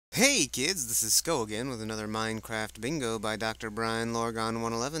Hey kids, this is Sko again with another Minecraft Bingo by Dr. Brian Lorgon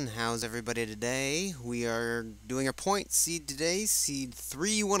 111. How's everybody today? We are doing a point seed today, seed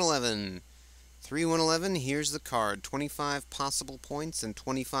 3111. 3111, here's the card. 25 possible points and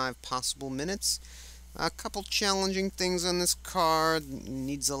 25 possible minutes. A couple challenging things on this card.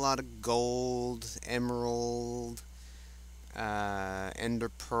 Needs a lot of gold, emerald, ender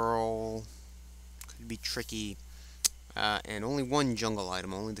pearl. Could be tricky. And only one jungle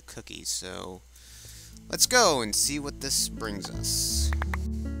item, only the cookies, so let's go and see what this brings us.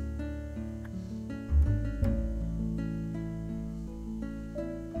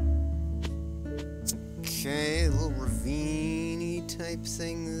 Okay, a little ravine-y type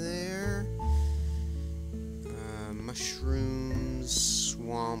thing there. Mushrooms,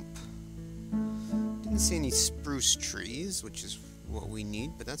 swamp. Didn't see any spruce trees, which is what we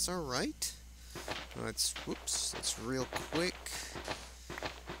need, but that's alright. Let's real quick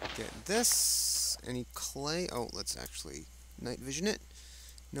get this. Any clay? Oh, let's actually night vision it.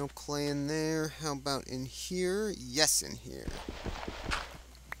 No clay in there. How about in here? Yes, in here.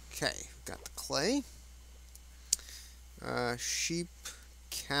 Okay, got the clay. Sheep,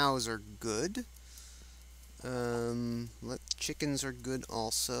 cows are good. Chickens are good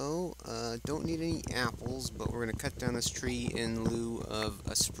also. Don't need any apples, but we're going to cut down this tree in lieu of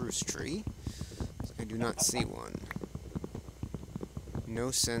a spruce tree. I do not see one.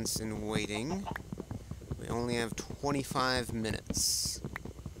 No sense in waiting. We only have 25 minutes.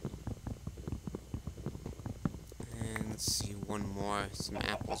 And let's see, one more. Some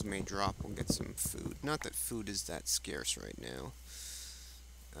apples may drop. We'll get some food. Not that food is that scarce right now.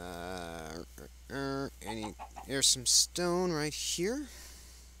 There's some stone right here.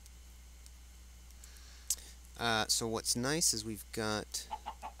 So what's nice is we've got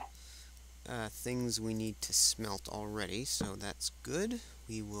things we need to smelt already, so that's good.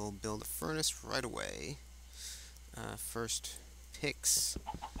 We will build a furnace right away. First, picks.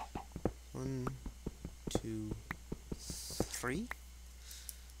 1, 2, 3.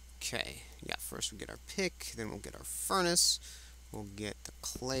 Okay, yeah, first we get our pick, then we'll get our furnace. We'll get the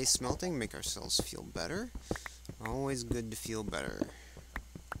clay smelting, make ourselves feel better. Always good to feel better.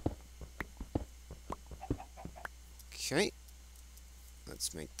 Okay.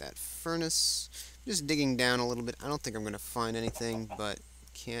 Let's make that furnace. Just digging down a little bit. I don't think I'm going to find anything, but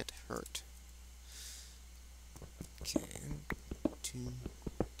it can't hurt. Okay. 2,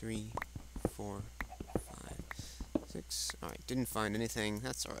 3, 4, 5, 6. Alright, didn't find anything.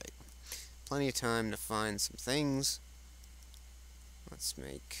 That's alright. Plenty of time to find some things. Let's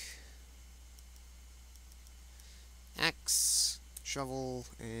make axe, shovel,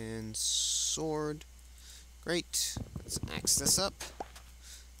 and sword. Great. Let's axe this up.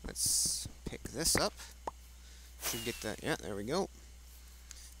 Let's pick this up. Should get that. Yeah, there we go.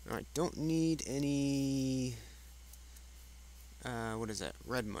 Alright, don't need any... what is that?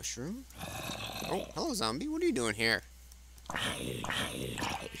 Red mushroom. Oh, hello, zombie. What are you doing here?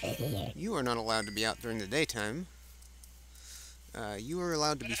 You are not allowed to be out during the daytime. You are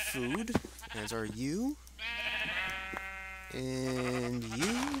allowed to be food, as are you. And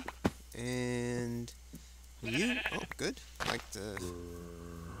you. And you. Oh, good. Like the...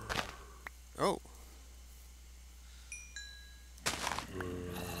 Oh.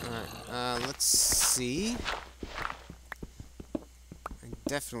 Alright, let's see. I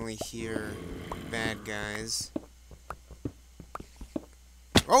definitely hear bad guys.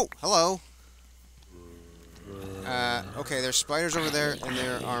 Oh, hello. Okay, there's spiders over there, and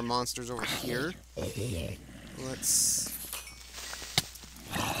there are monsters over here. Let's...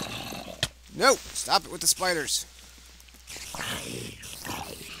 No! Stop it with the spiders!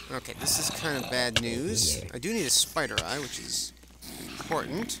 Okay, this is kind of bad news. I do need a spider eye, which is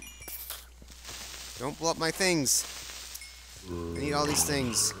important. Don't blow up my things. I need all these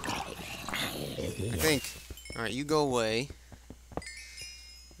things. I think. Alright, you go away.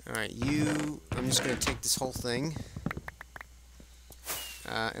 Alright, you... I'm just going to take this whole thing.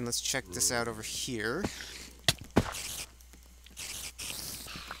 And let's check this out over here.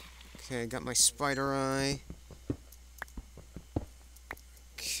 Okay, I got my spider eye.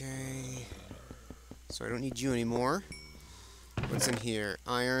 Okay. So I don't need you anymore. What's in here?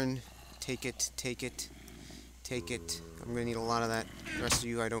 Iron. Take it, take it, take it. I'm going to need a lot of that. The rest of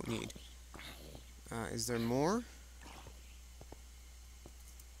you I don't need. Is there more?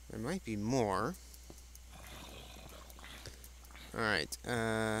 There might be more. Alright,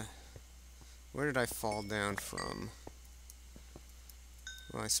 where did I fall down from?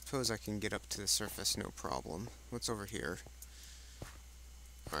 Well, I suppose I can get up to the surface, no problem. What's over here?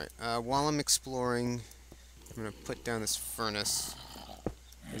 Alright, while I'm exploring, I'm going to put down this furnace.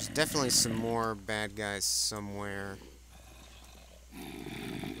 There's definitely some more bad guys somewhere.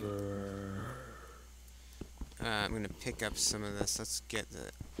 I'm gonna pick up some of this. Let's get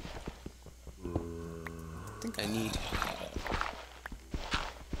the... I think I need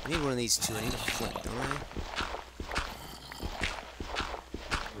one of these two. I need a flint, don't I?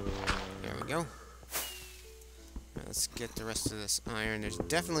 There we go. Alright, let's get the rest of this iron. There's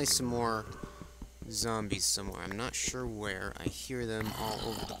definitely some more zombies somewhere. I'm not sure where. I hear them all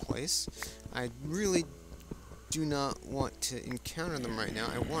over the place. I really do not want to encounter them right now.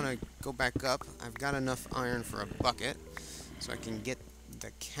 I want to go back up. I've got enough iron for a bucket, so I can get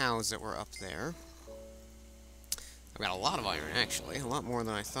the cows that were up there. I've got a lot of iron, actually. A lot more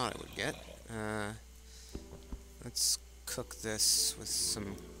than I thought I would get. Let's cook this with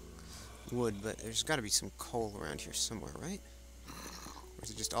some wood, but there's got to be some coal around here somewhere, right? Or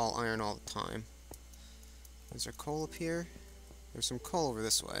is it just all iron all the time? Is there coal up here? There's some coal over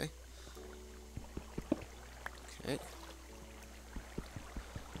this way. Okay.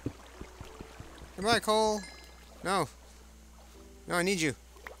 Goodbye, coal! No! No, I need you!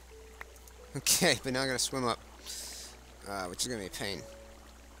 Okay, but now I gotta swim up. Which is gonna be a pain.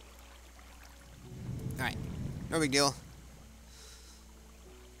 Alright. No big deal.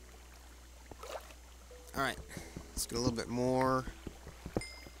 Alright. Let's get a little bit more.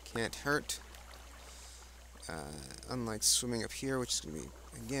 Can't hurt. Unlike swimming up here, which is going to be,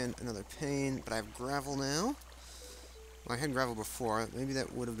 again, another pain. But I have gravel now. Well, I had gravel before. Maybe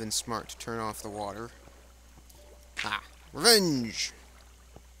that would have been smart to turn off the water. Ah! Revenge!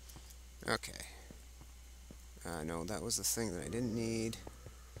 Okay. No, that was the thing that I didn't need.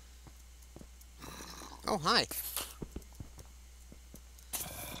 Oh, hi!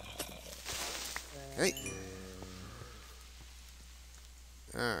 Hey!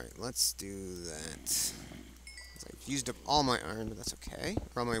 Alright, let's do that. I've used up all my iron, but that's okay.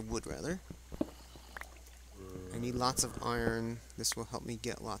 Or all my wood, rather. I need lots of iron. This will help me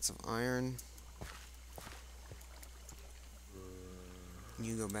get lots of iron.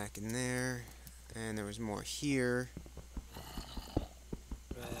 You go back in there. And there was more here.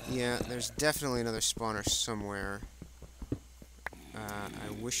 Yeah, there's definitely another spawner somewhere.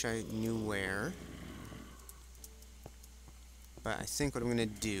 I wish I knew where. But I think what I'm going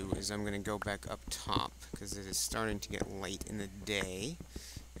to do is I'm going to go back up top, because it is starting to get late in the day.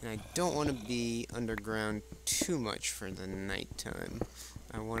 And I don't want to be underground too much for the nighttime.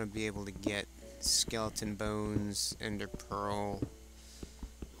 I want to be able to get skeleton bones, ender pearl,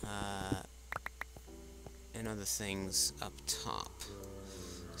 and other things up top.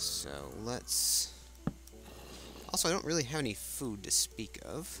 So let's... Also, I don't really have any food to speak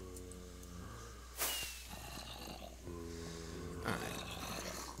of. Alright.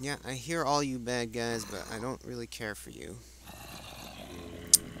 Yeah, I hear all you bad guys, but I don't really care for you.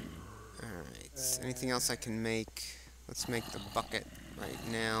 Alright. Anything else I can make? Let's make the bucket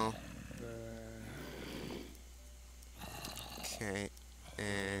right now. Okay.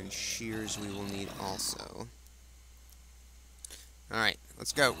 And shears we will need also. Alright,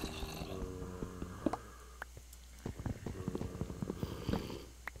 let's go.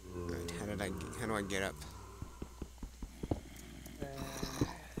 Alright, how do I get up?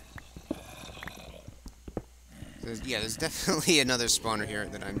 There's definitely another spawner here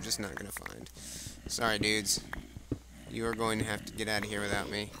that I'm just not gonna find. Sorry, dudes. You are going to have to get out of here without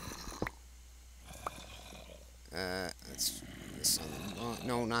me. Let's... This on the...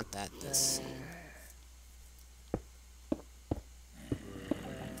 No, not that. This...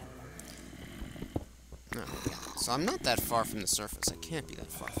 No, yeah. So I'm not that far from the surface. I can't be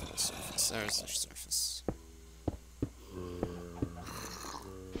that far from the surface. There's the surface.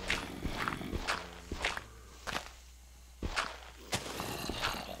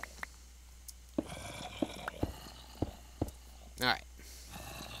 Alright.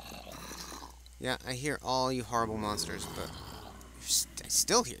 Yeah, I hear all you horrible monsters, but I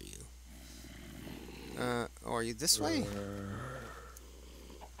still hear you. Oh, are you this way?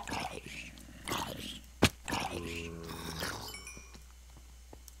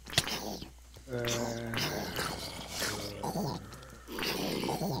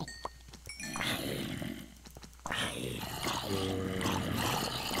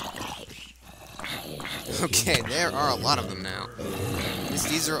 Okay, there are a lot of them now.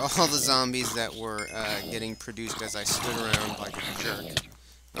 These are all the zombies that were getting produced as I stood around like a jerk.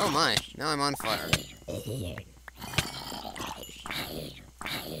 Oh my, now I'm on fire.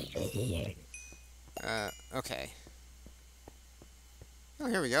 Okay. Oh,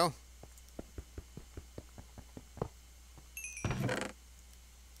 here we go.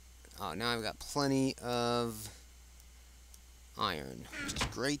 Oh, now I've got plenty of iron, which is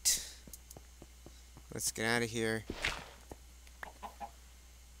great. Let's get out of here.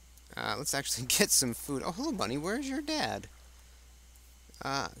 Let's actually get some food. Oh, hello, Bunny. Where's your dad?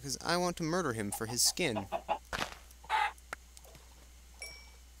 Because I want to murder him for his skin.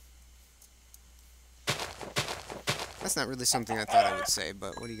 That's not really something I thought I would say,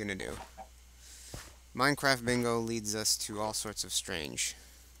 but what are you gonna do? Minecraft Bingo leads us to all sorts of strange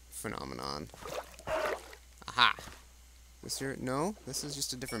phenomenon. Aha! This your... No, this is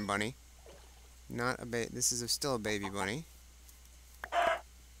just a different bunny. Not a this is still a baby bunny.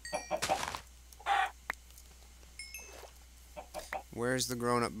 Where's the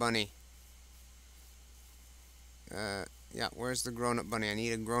grown-up bunny? Yeah, where's the grown-up bunny? I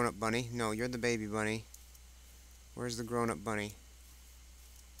need a grown-up bunny. No, you're the baby bunny. Where's the grown-up bunny?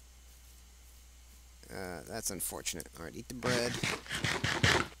 That's unfortunate. Alright, eat the bread.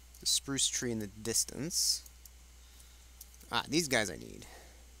 The spruce tree in the distance. Ah, these guys I need.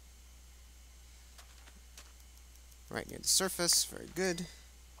 Right near the surface. Very good.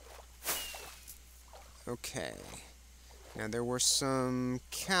 Okay. Now, there were some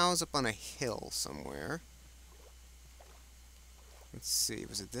cows up on a hill somewhere. Let's see,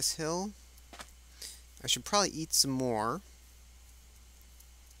 was it this hill? I should probably eat some more.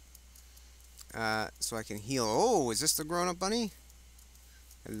 So I can heal. Oh, is this the grown-up bunny?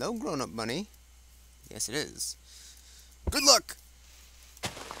 Hello, grown-up bunny. Yes, it is. Good luck!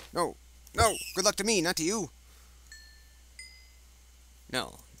 No, no, good luck to me, not to you.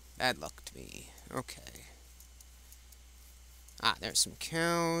 No, bad luck to me. Okay. Ah, there's some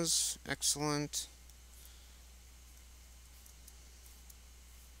cows. Excellent.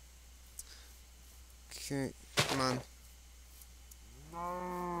 Okay, come on.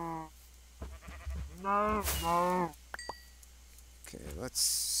 No. Okay,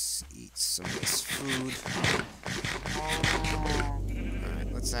 let's eat some of this food.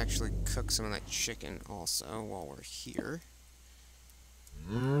 Alright, let's actually cook some of that chicken also while we're here.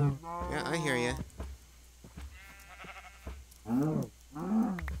 Yeah, I hear you. I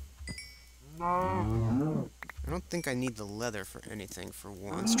don't think I need the leather for anything for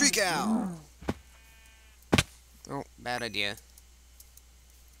one. Street cow! Oh, bad idea.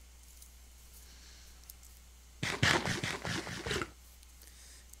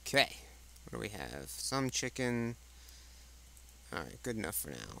 Okay, what do we have? Some chicken. Alright, good enough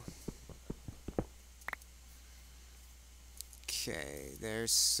for now. Okay,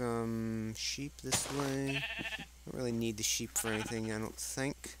 there's some sheep this way. Don't really need the sheep for anything, I don't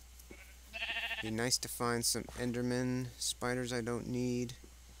think. Be nice to find some Enderman. Spiders I don't need.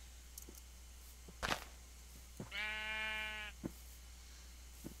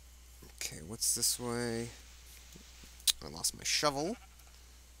 Okay, what's this way? I lost my shovel.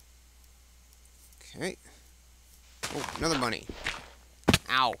 Okay. Oh, another bunny.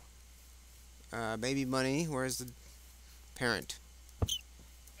 Ow. Baby bunny, where's the parent?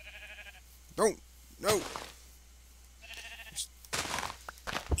 Don't! No!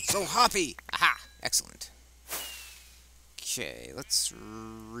 So hoppy! Aha! Excellent. Okay, let's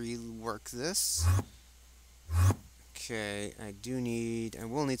rework this. Okay, I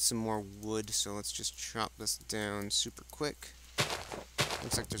will need some more wood, so let's just chop this down super quick.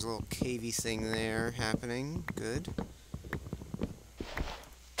 Looks like there's a little cavey thing there happening. Good.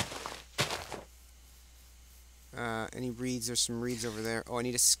 Any reeds? There's some reeds over there. Oh, I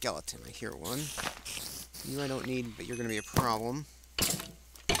need a skeleton. I hear one. You I don't need, but you're going to be a problem.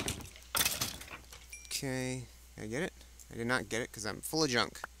 Okay. Did I get it? I did not get it because I'm full of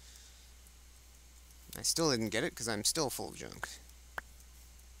junk. I still didn't get it because I'm still full of junk.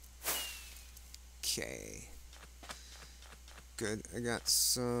 Okay. Good. I got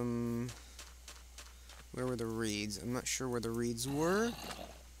some... Where were the reeds? I'm not sure where the reeds were.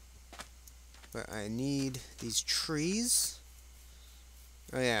 But I need these trees.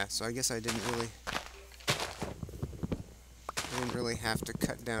 Oh yeah, so I guess I didn't really have to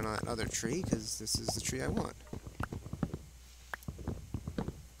cut down on that other tree, because this is the tree I want.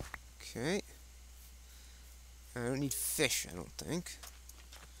 Okay. I don't need fish, I don't think.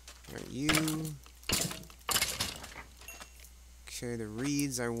 Alright, you... Okay, the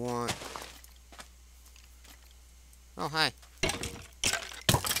reeds I want... Oh, hi.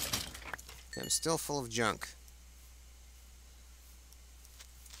 Okay, I'm still full of junk.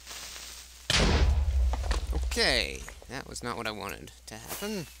 Okay, that was not what I wanted to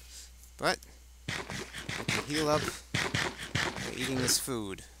happen, but I can heal up by eating this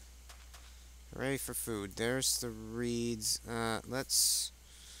food. Hooray for food. There's the reeds. Let's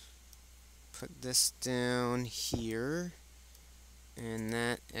put this down here, and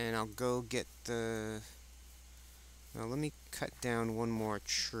I'll go get the Now let me cut down one more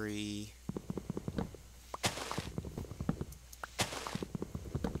tree.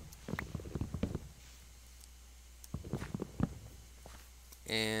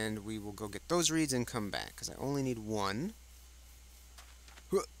 And we will go get those reeds and come back, because I only need one.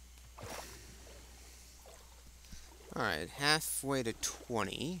 Alright, halfway to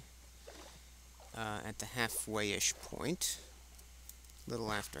 20. At the halfway-ish point.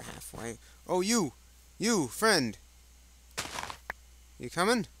 Little after halfway. Oh, you! You, friend! You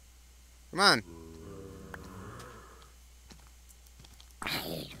coming? Come on! I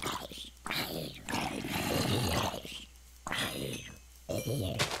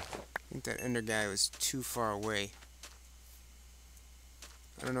think that ender guy was too far away.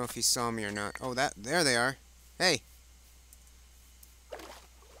 I don't know if he saw me or not. Oh, there they are. Hey!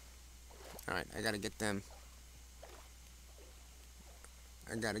 Alright, I gotta get them.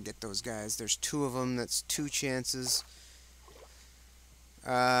 I gotta get those guys. There's 2 of them. That's 2 chances.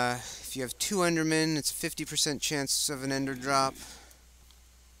 If you have 2 endermen, it's a 50% chance of an ender drop.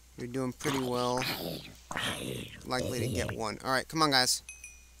 You're doing pretty well. Likely to get one. Alright, come on, guys.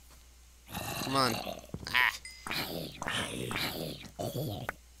 Come on. Ah!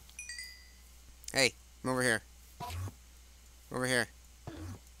 Hey, come over here. Over here.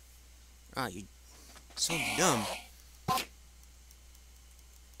 Ah, you... so dumb.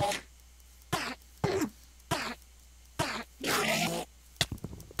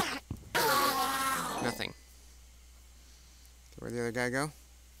 Nothing. Where'd the other guy go?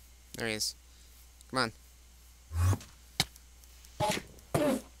 There he is. Come on.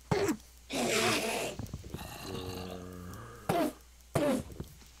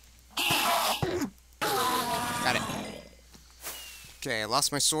 Got it. Okay, I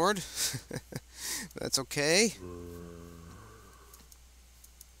lost my sword. That's okay.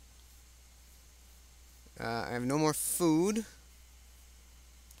 I have no more food.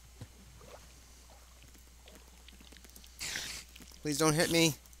 Please don't hit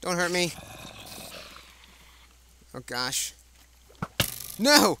me. Don't hurt me. Oh gosh.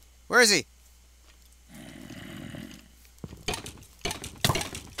 No! Where is he?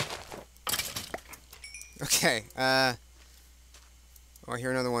 Okay, oh, I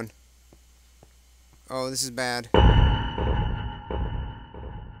hear another one. Oh, this is bad.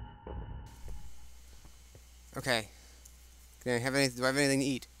 Okay. Do I have anything to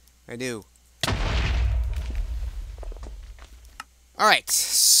eat? I do. Alright,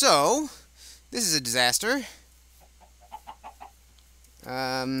 so this is a disaster.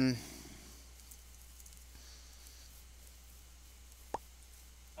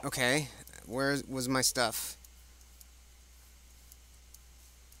 Okay, where was my stuff?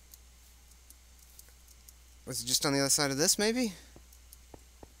 Was it just on the other side of this, maybe?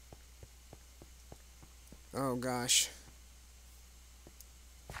 Oh gosh.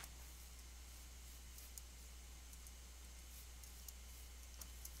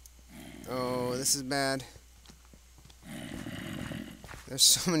 Oh, this is bad. There's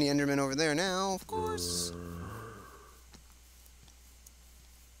so many endermen over there now, of course.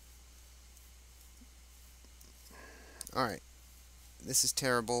 Alright. This is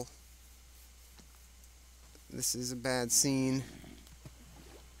terrible. This is a bad scene.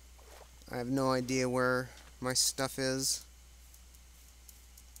 I have no idea where my stuff is.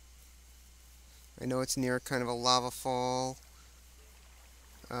 I know it's near kind of a lava fall.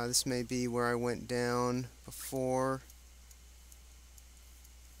 This may be where I went down before.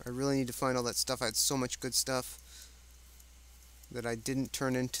 I really need to find all that stuff. I had so much good stuff that I didn't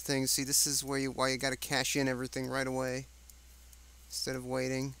turn into things. See, this is why you gotta cash in everything right away instead of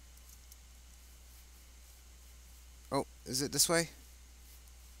waiting. Oh, is it this way?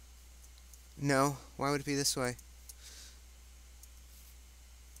 No. Why would it be this way?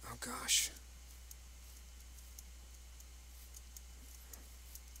 Oh gosh.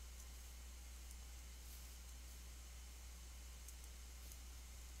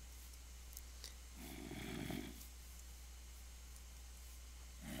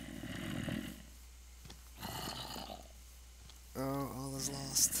 Oh, all is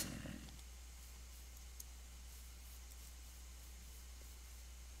lost.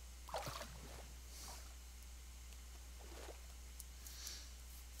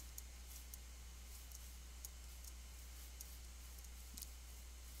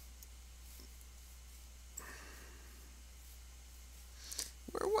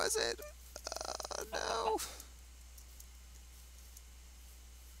 Where was it? No.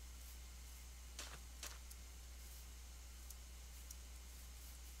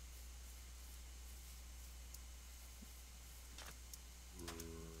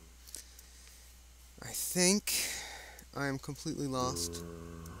 I think I am completely lost.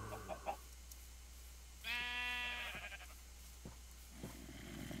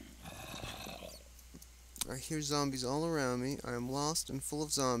 I hear zombies all around me. I am lost and full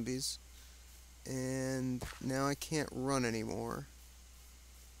of zombies. And now I can't run anymore.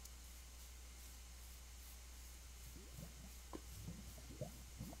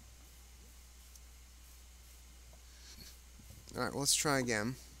 Alright, well, let's try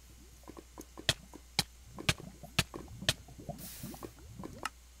again.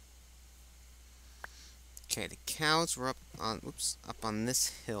 Okay, the cows were up on this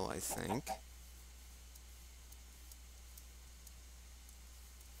hill, I think.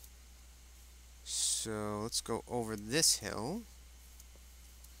 So let's go over this hill.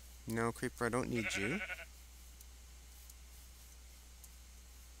 No, creeper, I don't need you.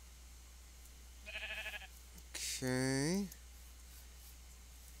 Okay.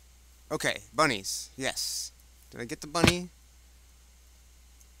 Okay, bunnies. Yes. Did I get the bunny?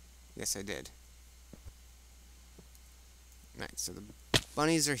 Yes, I did. Right, so the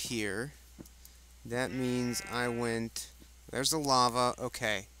bunnies are here. That means I went... There's the lava.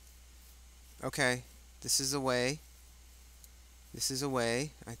 Okay. Okay. This is a way. This is a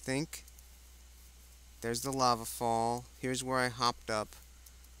way, I think. There's the lava fall. Here's where I hopped up.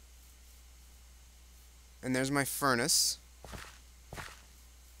 And there's my furnace.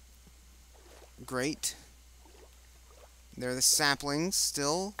 Great. There are the saplings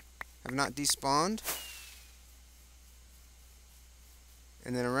still. Have not despawned.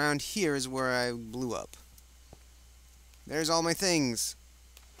 And then around here is where I blew up. There's all my things.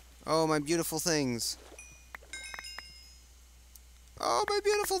 Oh, my beautiful things. Oh, my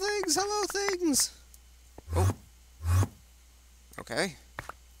beautiful things. Hello, things. Oh. Okay.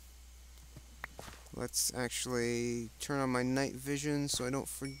 Let's actually turn on my night vision so I don't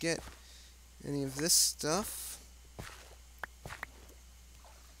forget any of this stuff.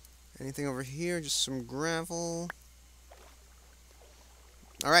 Anything over here? Just some gravel.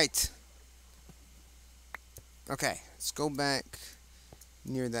 Alright. Okay, let's go back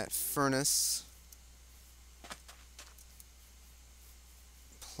near that furnace.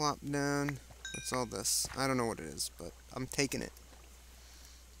 Plop down. What's all this? I don't know what it is, but I'm taking it.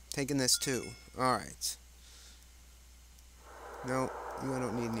 Taking this too. Alright. No, you I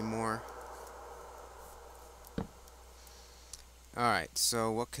don't need any more. Alright,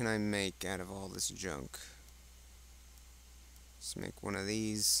 so what can I make out of all this junk? Let's make one of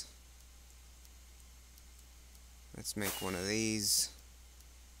these. Let's make one of these.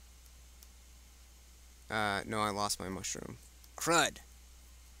 No, I lost my mushroom. Crud!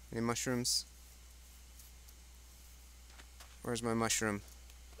 Any mushrooms? Where's my mushroom?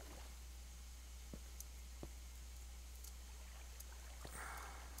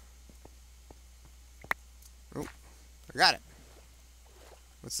 Oh, I got it.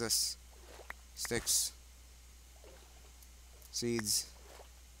 What's this? Sticks. Seeds.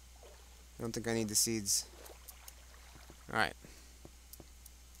 I don't think I need the seeds. Alright.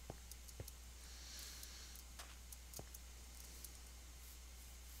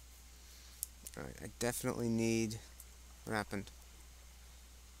 Alright, I definitely need... What happened?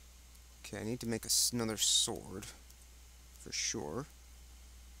 Okay, I need to make another sword. For sure.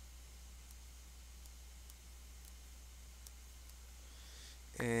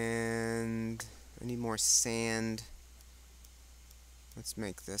 And... I need more sand. Let's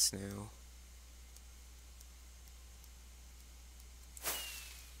make this now.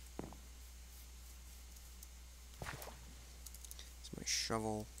 It's my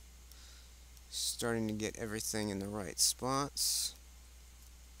shovel. Starting to get everything in the right spots.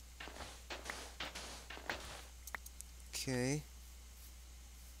 Okay.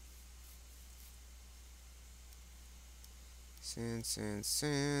 Sand, sand,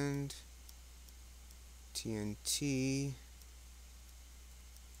 sand. TNT.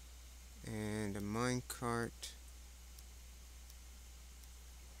 And a minecart.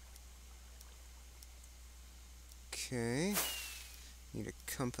 Okay. Need a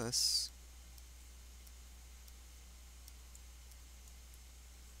compass.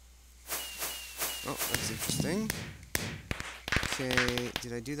 Oh, that's interesting. Okay,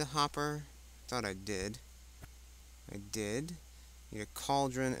 did I do the hopper? Thought I did. I did. Need a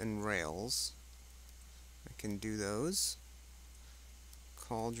cauldron and rails. I can do those.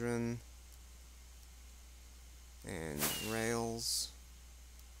 Cauldron and rails.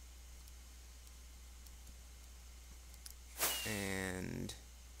 And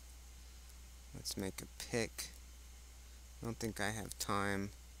let's make a pick. I don't think I have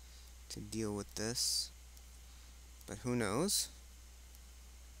time to deal with this, but who knows?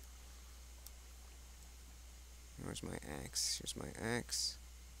 Where's my axe? Here's my axe.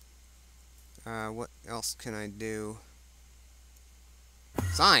 What else can I do?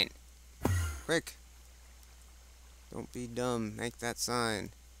 Sign! Quick! Don't be dumb. Make that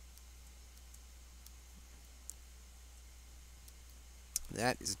sign.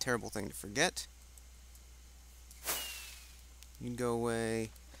 That is a terrible thing to forget. You can go away,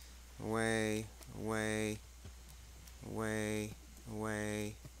 away, away, away,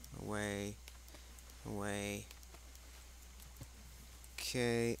 away, away, away.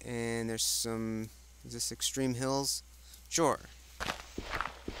 Okay, and there's some... Is this Extreme Hills? Sure.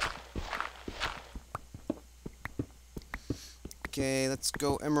 Okay, let's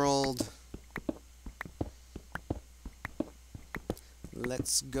go Emerald.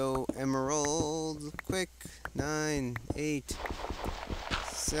 Let's go Emerald. Quick. 9, 8,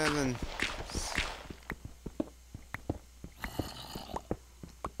 7.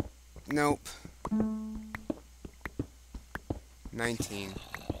 Nope. 19.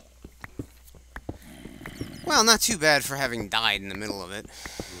 Well, not too bad for having died in the middle of it.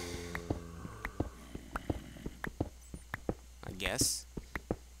 I guess.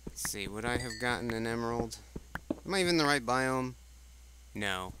 Let's see, would I have gotten an emerald? Am I even in the right biome?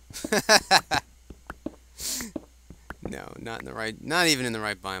 No. No, not in the right, not even in the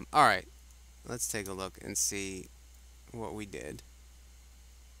right biome. Alright, let's take a look and see what we did.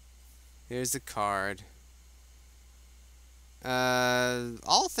 Here's the card.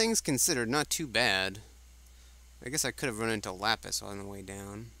 All things considered, not too bad. I guess I could have run into lapis on the way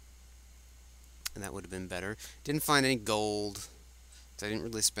down. And that would have been better. Didn't find any gold. So I didn't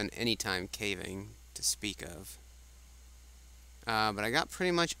really spend any time caving to speak of. But I got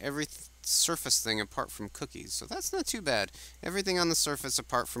pretty much every surface thing apart from cookies. So that's not too bad. Everything on the surface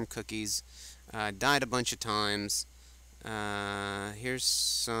apart from cookies. Died a bunch of times. Here's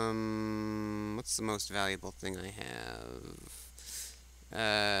some... What's the most valuable thing I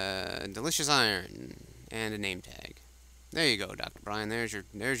have? Delicious iron and a name tag. There you go, Dr. Brian. There's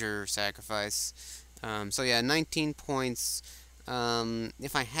your sacrifice. So yeah, 19 points.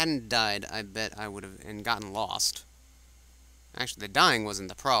 If I hadn't died, I bet I would have and gotten lost. Actually, the dying wasn't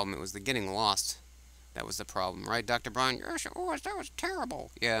the problem. It was the getting lost that was the problem, right, Dr. Brian? Yes, it was. That was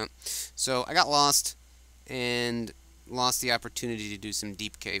terrible. Yeah. So I got lost and lost the opportunity to do some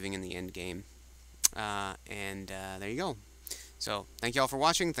deep caving in the end game. There you go. So, thank you all for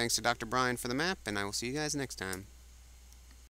watching. Thanks to Dr. Brian for the map, and I will see you guys next time.